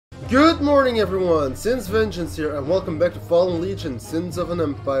Good morning everyone, Sin's Vengeance here, and welcome back to Fallen Legion, Sins of an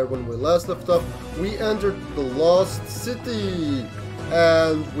Empire. When we last left off, we entered the Lost City,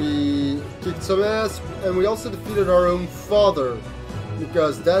 and we kicked some ass, and we also defeated our own father,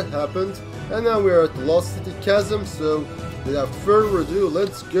 because that happened, and now we're at the Lost City Chasm, so without further ado,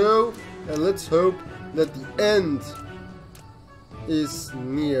 let's go, and let's hope that the end is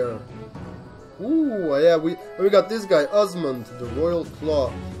near. Ooh, yeah, we got this guy, Osmond, the Royal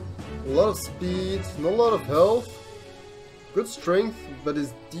Claw. A lot of speed, not a lot of health, good strength, but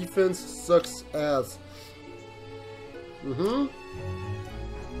his defense sucks ass. Ooh,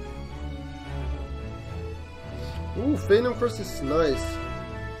 Phantom Curse is nice.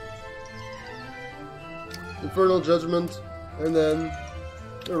 Infernal Judgment, and then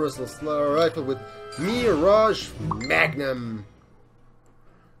a Restless Rifle with Mirage Magnum.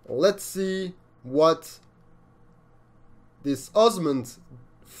 Let's see what this Osmond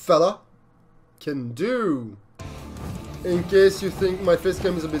fella can do. In case you think my face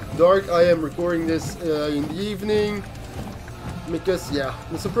cam is a bit dark, I am recording this in the evening because, yeah,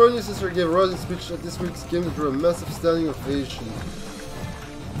 the Sopronius sister gave a rousing speech at this week's game that drew a massive standing ovation.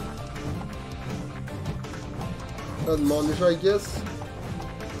 Admonish, I guess.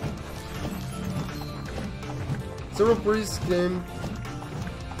 Several priests came.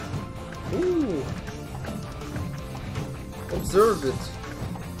 Ooh. Observe it.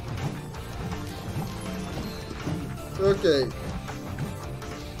 Okay.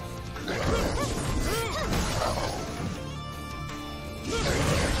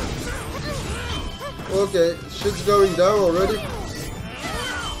 Okay, shit's going down already.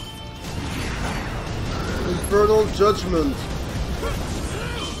 Infernal Judgment.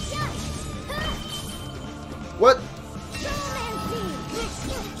 What?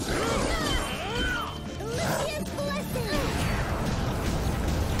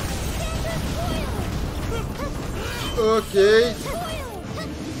 Okay.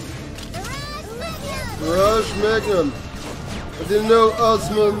 Mirage Magnum. I didn't know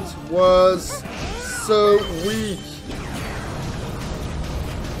Osmond was so weak.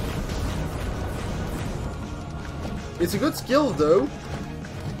 It's a good skill though.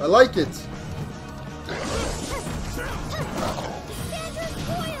 I like it.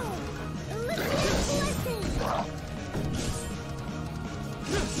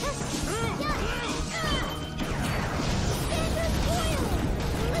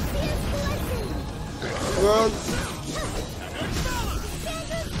 Come on.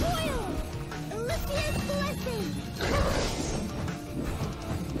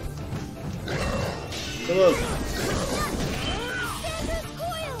 Come on.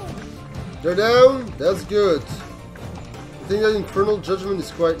 They're down? That's good. I think that Infernal Judgment is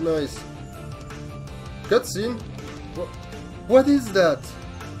quite nice. Cutscene? What is that?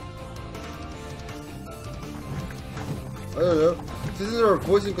 I don't know. Citizens are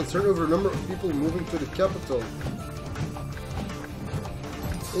voicing concern over a number of people moving to the capital.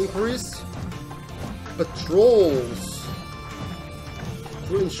 Increase patrols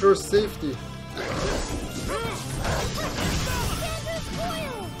to ensure safety.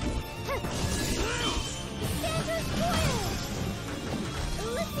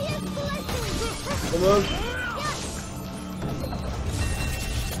 Come on.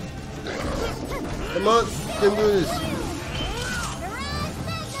 Come on, you can do this.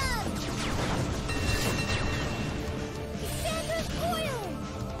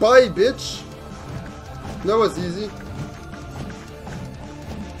 Bye, bitch! That was easy.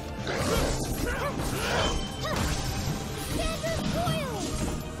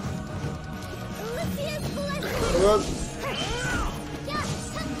 Come on.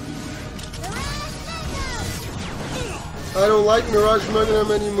 I don't like Mirage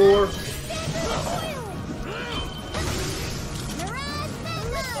Magnum anymore.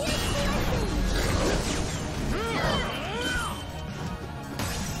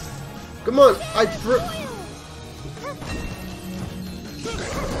 Come on,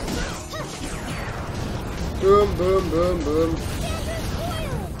 boom, boom, boom, boom.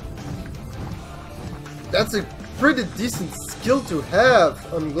 That's a pretty decent skill to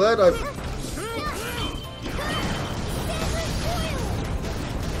have. I'm glad I've...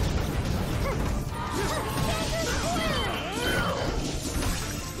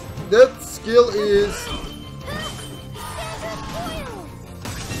 That skill is...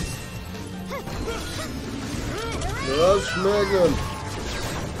 Mirage Magnum.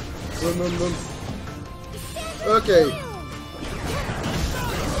 Boom, boom, boom. Okay.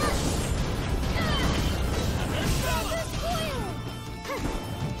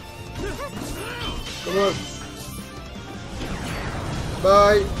 Come on.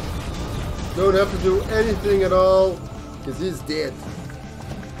 Bye. Don't have to do anything at all, because he's dead.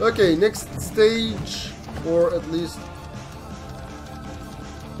 Okay, next stage, or at least...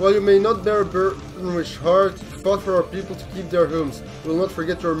 While you may not bear a burnish heart, you fought for our people to keep their homes. We will not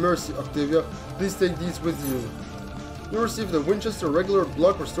forget your mercy, Octavia. Please take these with you. You receive the Winchester regular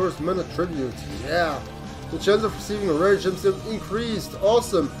block restores mana tribute. Yeah! The chance of receiving a rare gemstone increased.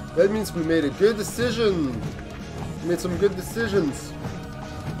 Awesome! That means we made a good decision. We made some good decisions.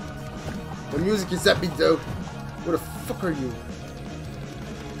 The music is happy though. What the fuck are you?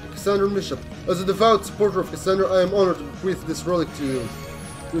 Cassandra Bishop. As a devout supporter of Cassandra, I am honored to bequeath this relic to you.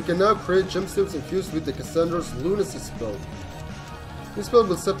 You can now create gemstones infused with the Cassandra's Lunacy spell. This spell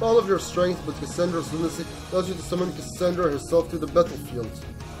will sap all of your strength, but Cassandra's Lunacy allows you to summon Cassandra herself to the battlefield.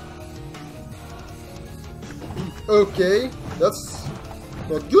 Okay, that's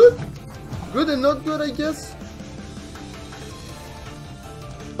not good. Good and not good, I guess.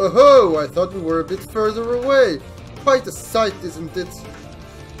 Oh-ho, I thought we were a bit further away. Quite a sight, isn't it?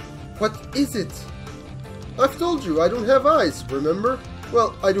 What is it? I've told you, I don't have eyes, remember?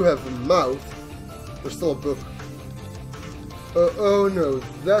 Well, I do have a mouth. There's still a book. Oh no,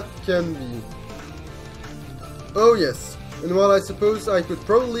 that can be... Oh yes, and while I suppose I could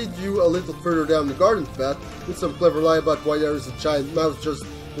probably lead you a little further down the garden path with some clever lie about why there is a giant mouth just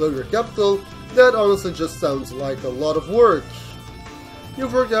below your capital, that honestly just sounds like a lot of work.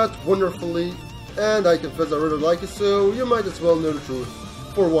 You've worked out wonderfully, and I confess I rather like you, so you might as well know the truth.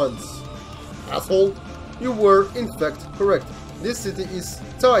 For once. Asshole, you were in fact correct. This city is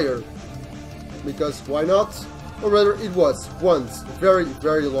tired. Because why not? Or rather, it was once, very,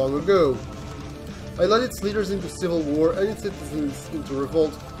 very long ago. I led its leaders into civil war and its citizens into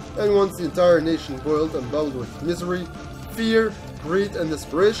revolt, and once the entire nation boiled and bubbled with misery, fear, greed, and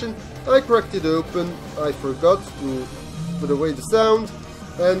desperation, I cracked it open. I forgot to put away the sound,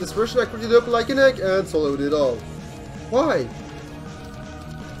 and desperation I cracked it open like an egg and swallowed it all. Why?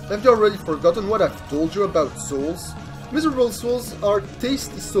 Have you already forgotten what I've told you about souls? Miserable souls are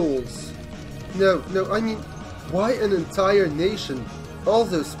tasty souls. No, I mean, why an entire nation? All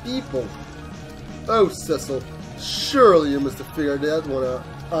those people? Oh, Cecille, surely you must have figured that one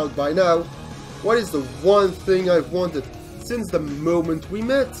out by now. What is the one thing I've wanted since the moment we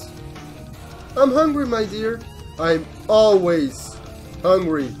met? I'm hungry, my dear. I'm always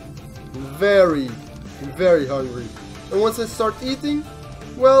hungry. Very, very hungry. And once I start eating,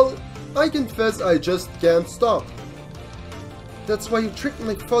 well, I confess I just can't stop. That's why you tricked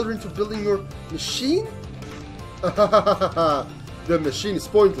my father into building your machine? The machine is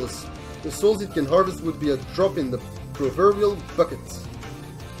pointless. The souls it can harvest would be a drop in the proverbial bucket.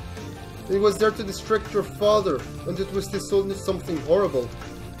 It was there to distract your father and to twist his soul into something horrible.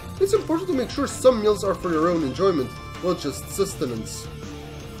 It's important to make sure some meals are for your own enjoyment, not just sustenance.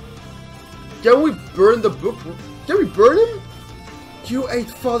 Can we burn the book? Can we burn him? You ate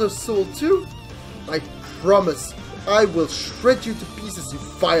father's soul too? I promise I will shred you to pieces, you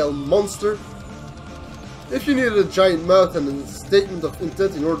vile monster. If you needed a giant mouth and a statement of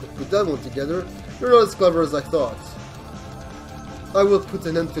intent in order to put that one together, you're not as clever as I thought. I will put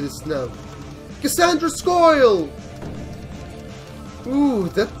an end to this now. Cassandra Scoil! Ooh,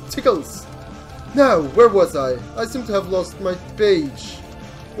 that tickles. Now, where was I? I seem to have lost my page.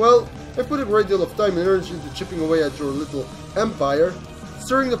 Well, I put a great deal of time and energy into chipping away at your little empire,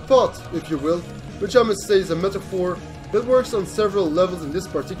 stirring the pot, if you will, which I must say is a metaphor that works on several levels in this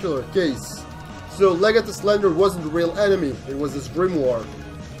particular case. So Legatus Laendur wasn't the real enemy, it was his Grimoire.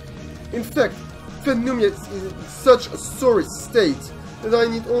 In fact, Phenumia is in such a sorry state that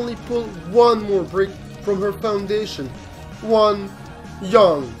I need only pull one more brick from her foundation. One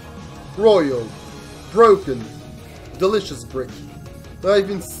young, royal, broken, delicious brick that I've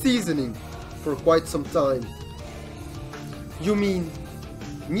been seasoning for quite some time. You mean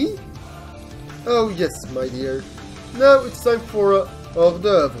me? Oh yes, my dear. Now it's time for a hors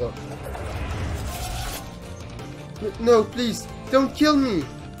d'oeuvre. No, please, don't kill me!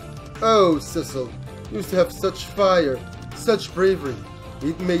 Oh, Cecille, you used to have such fire, such bravery.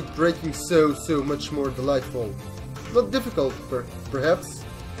 It made breaking so much more delightful. Not difficult, perhaps,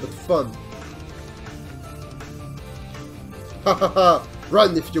 but fun. Ha ha ha!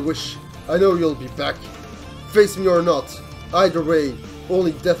 Run if you wish. I know you'll be back. Face me or not, either way,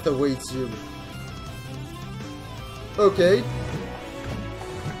 only death awaits you. Okay.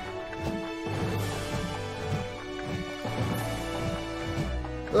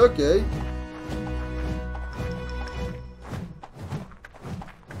 Okay.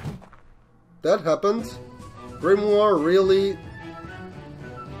 That happened. Grimoire really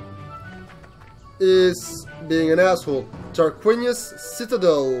is being an asshole. Tarquinius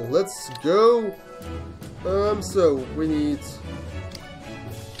Citadel. Let's go. So we need,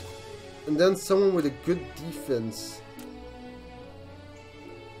 and then someone with a good defense.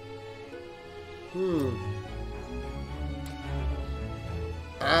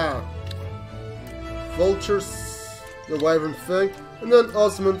 Vultures, the Wyvern Fang, and then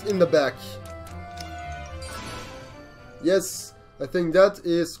Osmond in the back. Yes, I think that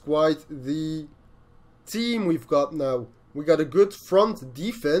is quite the team we've got now. We got a good front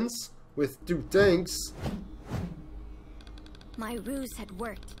defense with 2 tanks. My ruse had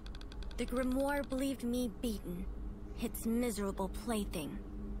worked. The Grimoire believed me beaten, its miserable plaything.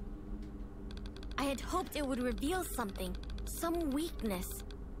 I had hoped it would reveal something, some weakness,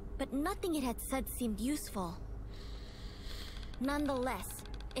 but nothing it had said seemed useful. Nonetheless,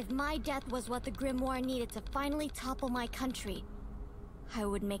 if my death was what the Grimoire needed to finally topple my country, I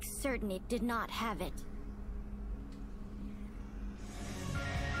would make certain it did not have it.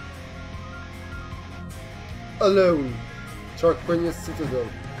 Alone. Tarquinius Citadel.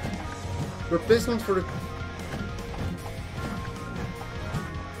 Replacement for the...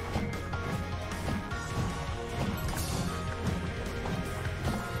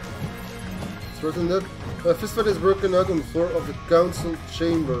 Threaten that. A fistfight is broken out on the floor of the council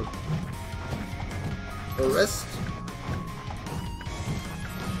chamber. Arrest?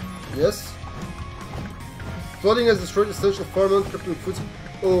 Yes. Flooding has destroyed essential farmland, crippling food.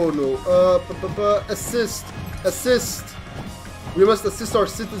 Oh no. Assist! Assist! We must assist our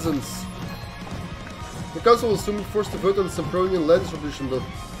citizens. The council will soon be forced to vote on the Sempronian land distribution bill.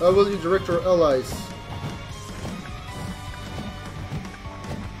 How will you direct our allies?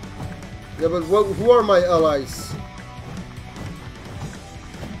 Yeah, but who are my allies?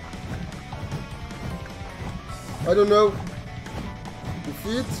 I don't know.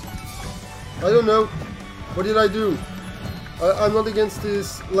 Defeat? I don't know. What did I do? I'm not against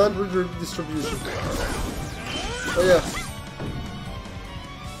this land redistribution. Oh yeah.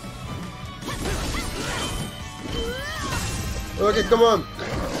 Okay, come on.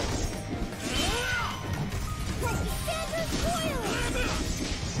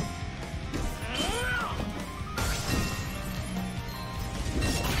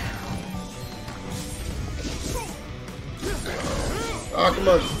 Ah, come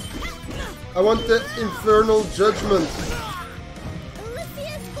on. I want the infernal judgment.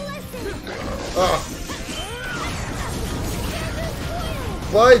 Ah.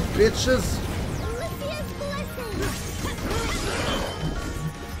 Bye, bitches.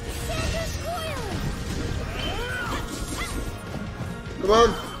 Come on.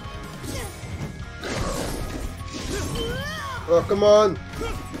 Oh, come on.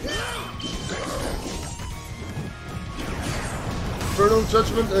 Infernal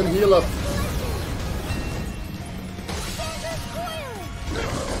judgment and heal up.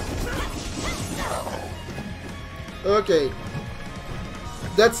 Okay.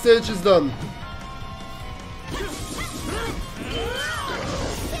 That stage is done.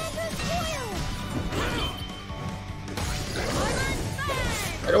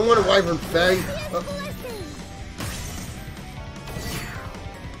 I don't want a Wyvern Fang.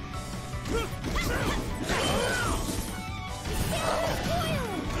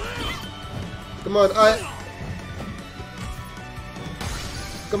 Come on,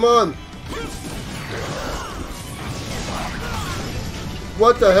 Come on!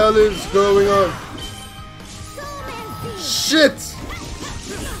 What the hell is going on? Shit!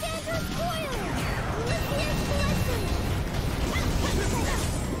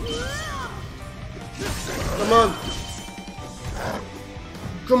 Come on!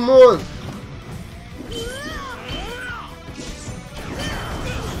 Come on!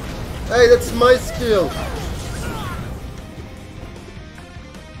 Hey, that's my skill!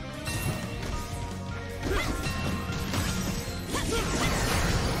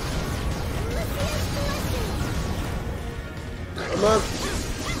 Come on!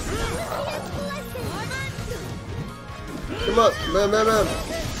 Come on, man!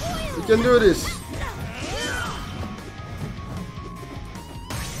 We can do this!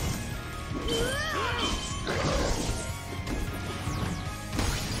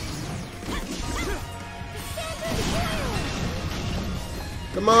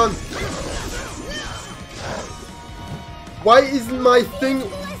 Come on! Why isn't my thing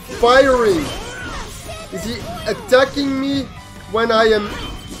firing? Is he attacking me when I am...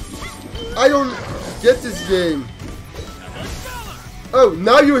 I don't get this game. Oh,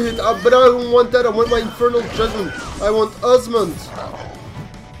 now you hit up, but I don't want that. I want my Infernal Judgment. I want Osmond.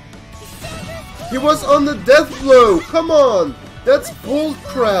 He was on the death blow. Come on. That's bull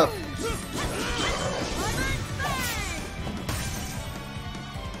crap.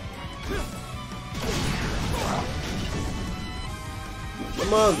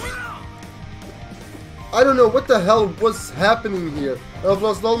 Come on. I don't know what the hell was happening here. I've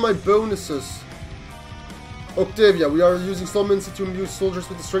lost all my bonuses. Octavia, we are using summons to imbue soldiers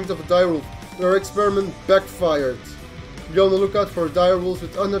with the strength of a direwolf. Our experiment backfired. Be on the lookout for direwolves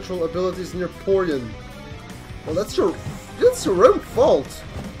with unnatural abilities near Porian. Well, that's your own fault.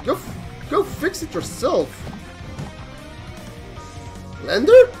 Go fix it yourself.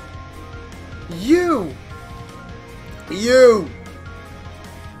 Laendur? You!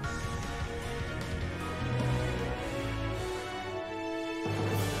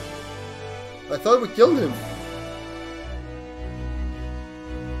 I thought we killed him.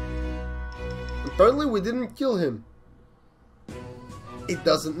 Apparently we didn't kill him. It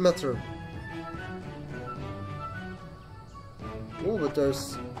doesn't matter. Oh, but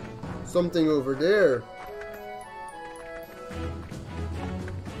there's something over there.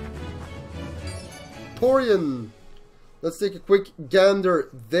 Porian. Let's take a quick gander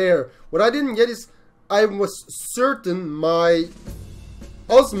there. What I didn't get is I was certain my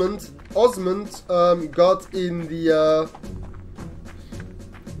Osmond got in the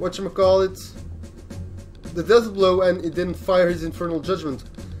whatchamacallit, the death blow, and it didn't fire his infernal judgment.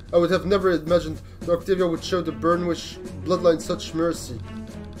 I would have never imagined that Octavia would show the Burnwish bloodline such mercy.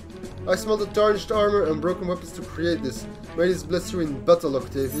 I smelted tarnished armor and broken weapons to create this. May this bless you in battle,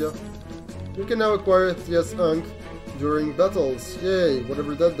 Octavia. You can now acquire Thea's Ankh during battles. Yay,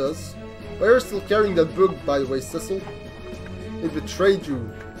 whatever that does. Why are you still carrying that book, by the way, Cecille? It betrayed you.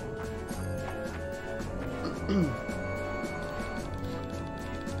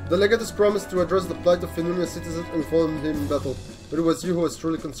 The Legatus promised to address the plight of Fenumia's citizens and follow him in battle, but it was you who was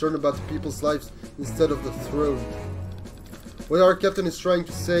truly concerned about the people's lives instead of the throne. What our captain is trying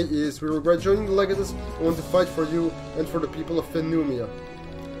to say is, we regret joining the Legatus and want to fight for you and for the people of Fenumia.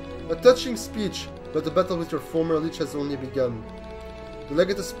 A touching speech, but the battle with your former liege has only begun. The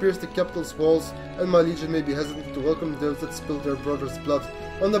Legatus pierced the capital's walls, and my legion may be hesitant to welcome those that spilled their brother's blood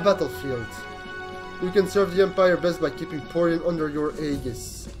on the battlefield. You can serve the Empire best by keeping Porian under your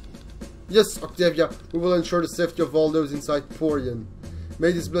aegis. Yes, Octavia, we will ensure the safety of all those inside Porian.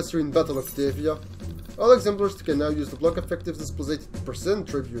 May this bless you in battle, Octavia. All exemplars can now use the block effectiveness plus 80%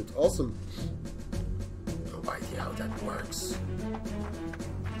 tribute. Awesome. No idea how that works.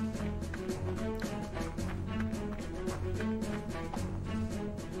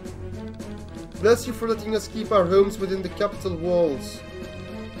 Bless you for letting us keep our homes within the capital walls.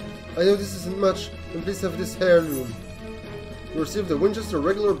 I know this isn't much, and please have this heirloom. You received the Winchester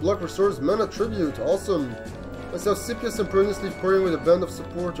regular block restores mana tribute. Awesome. I saw Scipia symphoniously pouring with a band of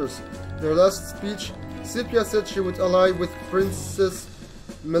supporters. In her last speech, Scipia said she would ally with Princess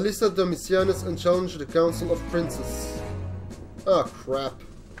Melissa Domitianus and challenge the Council of Princes. Ah, crap.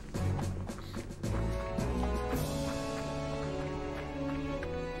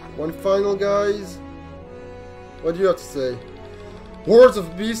 One final, guys. What do you have to say? Hordes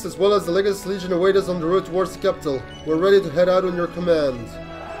of beasts as well as the Legatus Legion await us on the road towards the capital. We're ready to head out on your command.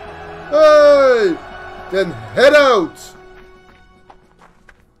 Hey! Then head out!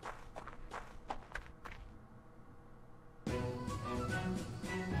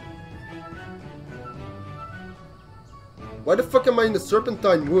 Why the fuck am I in the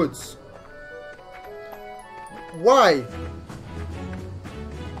Serpentine Woods? Why?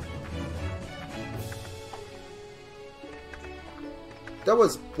 That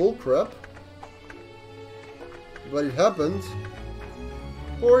was bullcrap. But it happened.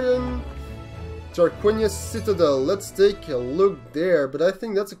 Porian, Tarquinius Citadel. Let's take a look there. But I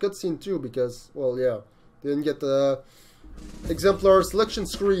think that's a cutscene too, because, well, yeah. Didn't get the exemplar selection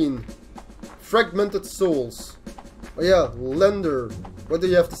screen. Fragmented souls. Oh yeah, Laendur. What do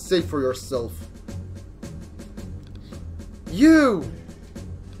you have to say for yourself? You!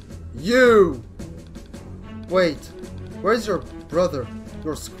 Wait, where's your brother,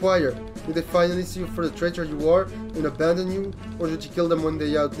 your squire? Did they finally see you for the traitor you are and abandon you? Or did you kill them when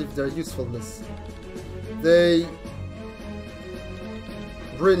they outlived their usefulness? Bryn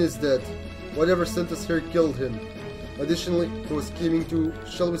is dead. Whatever sent us here killed him. Additionally, he was scheming to,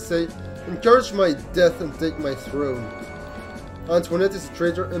 shall we say, encourage my death and take my throne. Antoinette is a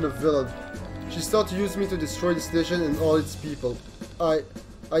traitor and a villain. She sought to use me to destroy this nation and all its people. I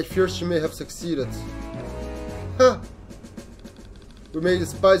fear she may have succeeded. Ha! We may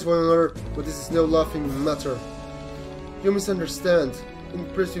despise one another, but this is no laughing matter. You misunderstand. In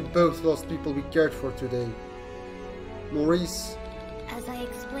Prince, we both lost people we cared for today. Maurice. As I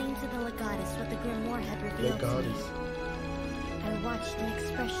explained to the Legatus what the Grimoire had revealed to me, I watched an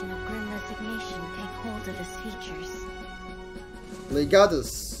expression of grim resignation take hold of his features.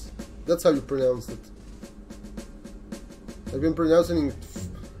 Legatus. That's how you pronounce it. I've been pronouncing it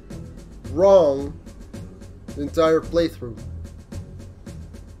wrong the entire playthrough.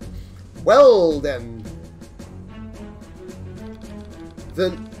 Well then.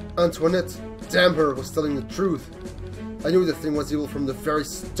 Then Antoinette, damn her, was telling the truth. I knew the thing was evil from the very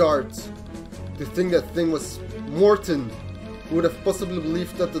start. To think that thing was Morton, who would have possibly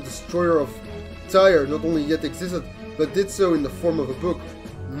believed that the destroyer of Tyre not only yet existed, but did so in the form of a book.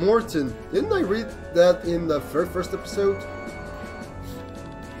 Morton, didn't I read that in the very first episode?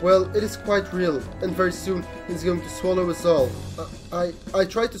 Well, it is quite real, and very soon it's going to swallow us all. I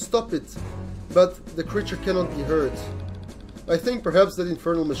tried to stop it, but the creature cannot be hurt. I think perhaps that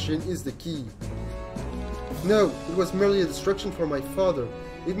infernal machine is the key. No, it was merely a distraction for my father.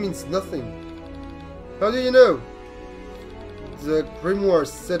 It means nothing. How do you know? The Grimoire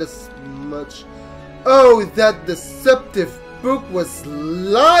said as much. Oh, that deceptive book was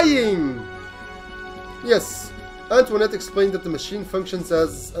lying! Yes, Antoinette explained that the machine functions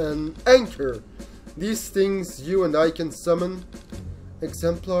as an anchor. These things you and I can summon.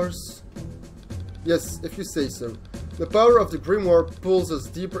 Exemplars? Yes, if you say so. The power of the Grimoire pulls us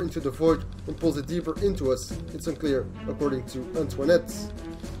deeper into the void and pulls it deeper into us. It's unclear, according to Antoinette.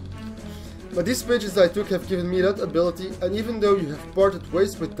 But these pages I took have given me that ability, and even though you have parted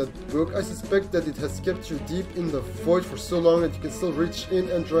ways with that book, I suspect that it has kept you deep in the void for so long that you can still reach in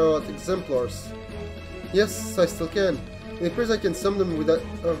and draw out exemplars. Yes, I still can. It appears I can summon them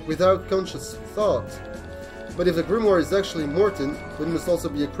without conscious thought. But if the Grimoire is actually Morton, then it must also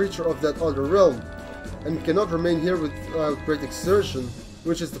be a creature of that other realm, and it cannot remain here without great exertion,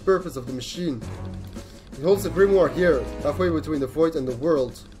 which is the purpose of the machine. It holds the Grimoire here, halfway between the void and the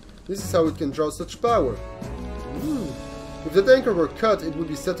world. This is how it can draw such power. If that anchor were cut, it would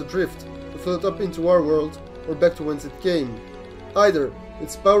be set adrift, to float up into our world, or back to whence it came. Either,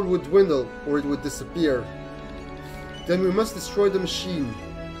 its power would dwindle, or it would disappear. Then we must destroy the machine.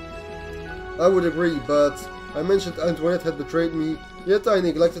 I would agree, but I mentioned Antoinette had betrayed me, yet I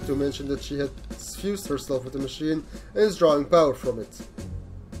neglected to mention that she had fused herself with the machine and is drawing power from it.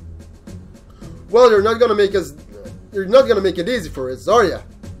 Well, you're not gonna make it easy for us, are ya?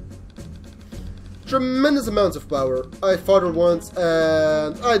 Tremendous amounts of power. I fought her once,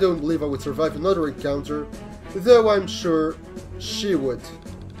 and I don't believe I would survive another encounter, though I'm sure she would.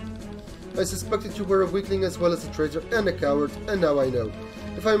 I suspected you were a weakling as well as a traitor and a coward, and now I know.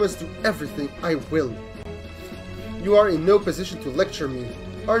 If I must do everything, I will. You are in no position to lecture me.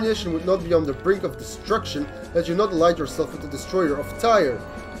 Our nation would not be on the brink of destruction had you not allied yourself with the destroyer of Tyre.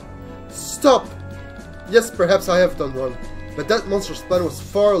 Stop! Yes, perhaps I have done wrong, but that monster's plan was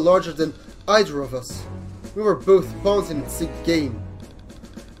far larger than either of us. We were both pawns in its sick game.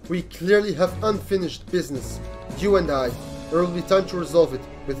 We clearly have unfinished business, you and I. There will be time to resolve it,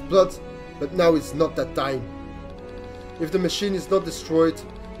 with blood, but now is not that time. If the machine is not destroyed,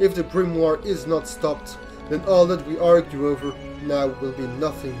 if the Grimoire is not stopped, then all that we argue over now will be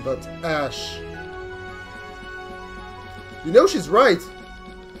nothing but ash. You know, she's right.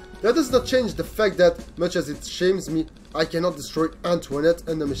 That does not change the fact that, much as it shames me, I cannot destroy Antoinette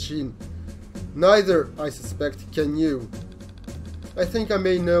and the machine. Neither, I suspect, can you. I think I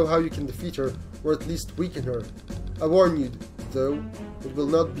may know how you can defeat her, or at least weaken her. I warn you, though, it will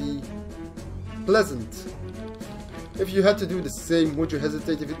not be pleasant. If you had to do the same, would you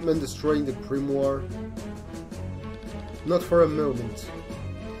hesitate if it meant destroying the Grimoire? Not for a moment.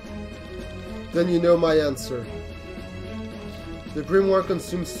 Then you know my answer. The Grimoire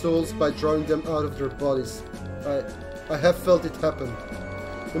consumes souls by drawing them out of their bodies. I have felt it happen.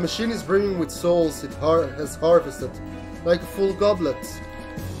 The machine is brimming with souls it has harvested, like a full goblet.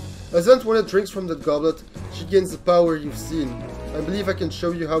 As Antoinette drinks from that goblet, she gains the power you've seen. I believe I can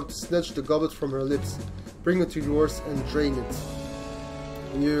show you how to snatch the goblet from her lips, bring it to yours, and drain it.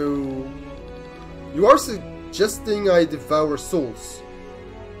 You are suggesting I devour souls.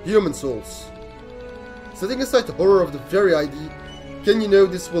 Human souls. Setting aside the horror of the very idea, can you know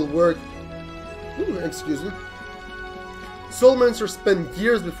this will work? Ooh, excuse me. Soul monsters spend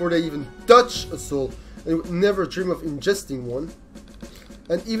years before they even touch a soul, and would never dream of ingesting one.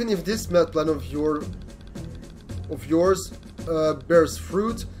 And even if this mad plan of yours bears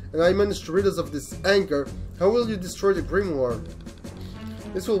fruit, and I manage to rid us of this anchor, how will you destroy the Grimoire?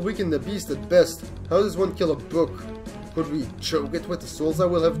 This will weaken the beast at best. How does one kill a book? Could we choke it with the souls I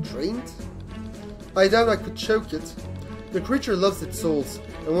will have drained? I doubt I could choke it. The creature loves its souls,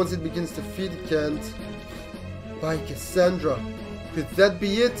 and once it begins to feed it can't. By Cassandra, could that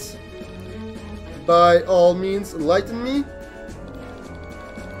be it? By all means, enlighten me.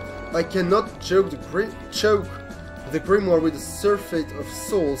 I cannot choke the the Grimoire with the Surfeit of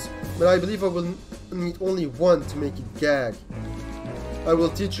Souls, but I believe I will need only one to make it gag. I will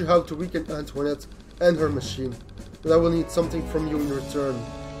teach you how to weaken Antoinette and her machine, but I will need something from you in return.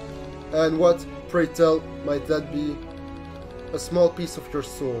 And what, pray tell, might that be? A small piece of your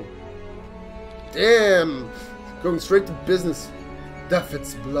soul. Damn! Going straight to business.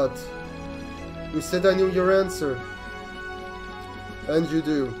 Daffod's blood. You said I knew your answer. And you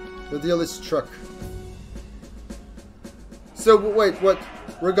do. The deal is struck. So, wait, what?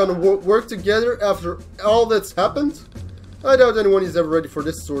 We're gonna work together after all that's happened? I doubt anyone is ever ready for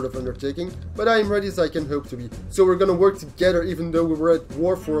this sort of undertaking, but I am ready as I can hope to be. So we're gonna work together even though we were at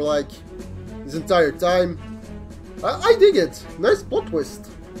war for, like, this entire time. I dig it. Nice plot twist.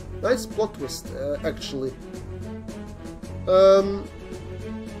 Nice plot twist, actually.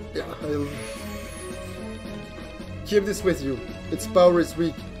 Yeah, I'll keep this with you. Its power is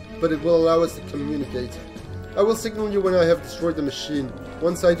weak, but it will allow us to communicate. I will signal you when I have destroyed the machine.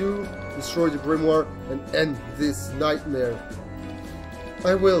 Once I do, destroy the Grimoire and end this nightmare.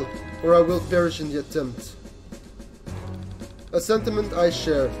 I will, or I will perish in the attempt. A sentiment I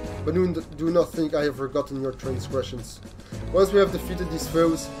share, but do not think I have forgotten your transgressions. Once we have defeated these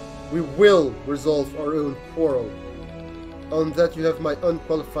foes, we will resolve our own quarrel. On that you have my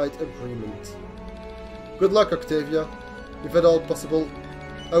unqualified agreement. Good luck, Octavia. If at all possible,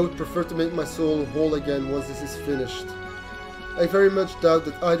 I would prefer to make my soul whole again once this is finished. I very much doubt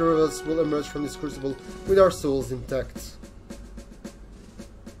that either of us will emerge from this crucible with our souls intact.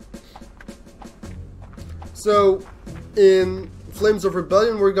 So, in Flames of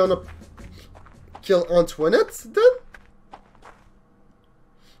Rebellion, we're gonna kill Antoinette then?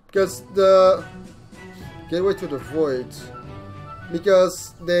 Because the Gateway to the Void,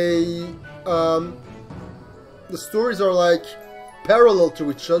 because they, the stories are like parallel to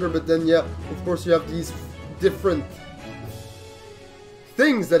each other, but then yeah, of course you have these different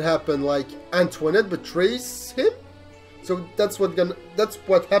things that happen, like Antoinette betrays him, so that's what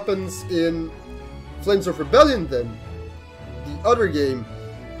happens in Flames of Rebellion then, the other game.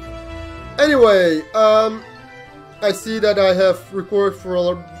 Anyway, I see that I have recorded for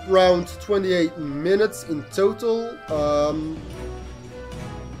around 28 minutes in total.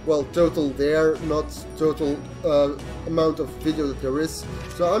 Well, total there, not total amount of video that there is.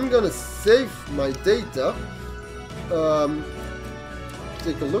 So I'm gonna save my data.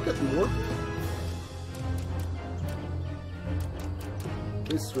 Take a look at more.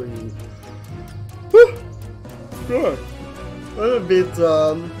 History. Whew. Good. I'm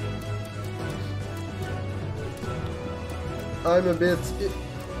a bit,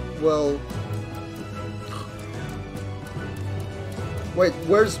 well, wait,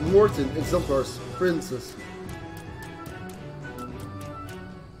 where's Morton? Exemplars, Princess.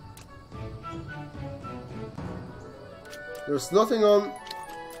 There's nothing on.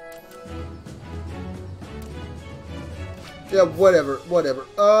 Yeah, whatever.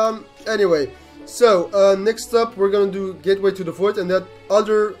 Anyway, so next up we're gonna do Gateway to the Void, and that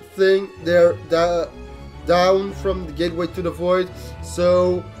other thing there, down from the Gateway to the Void.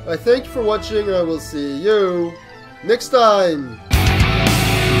 So I thank you for watching, and I will see you next time.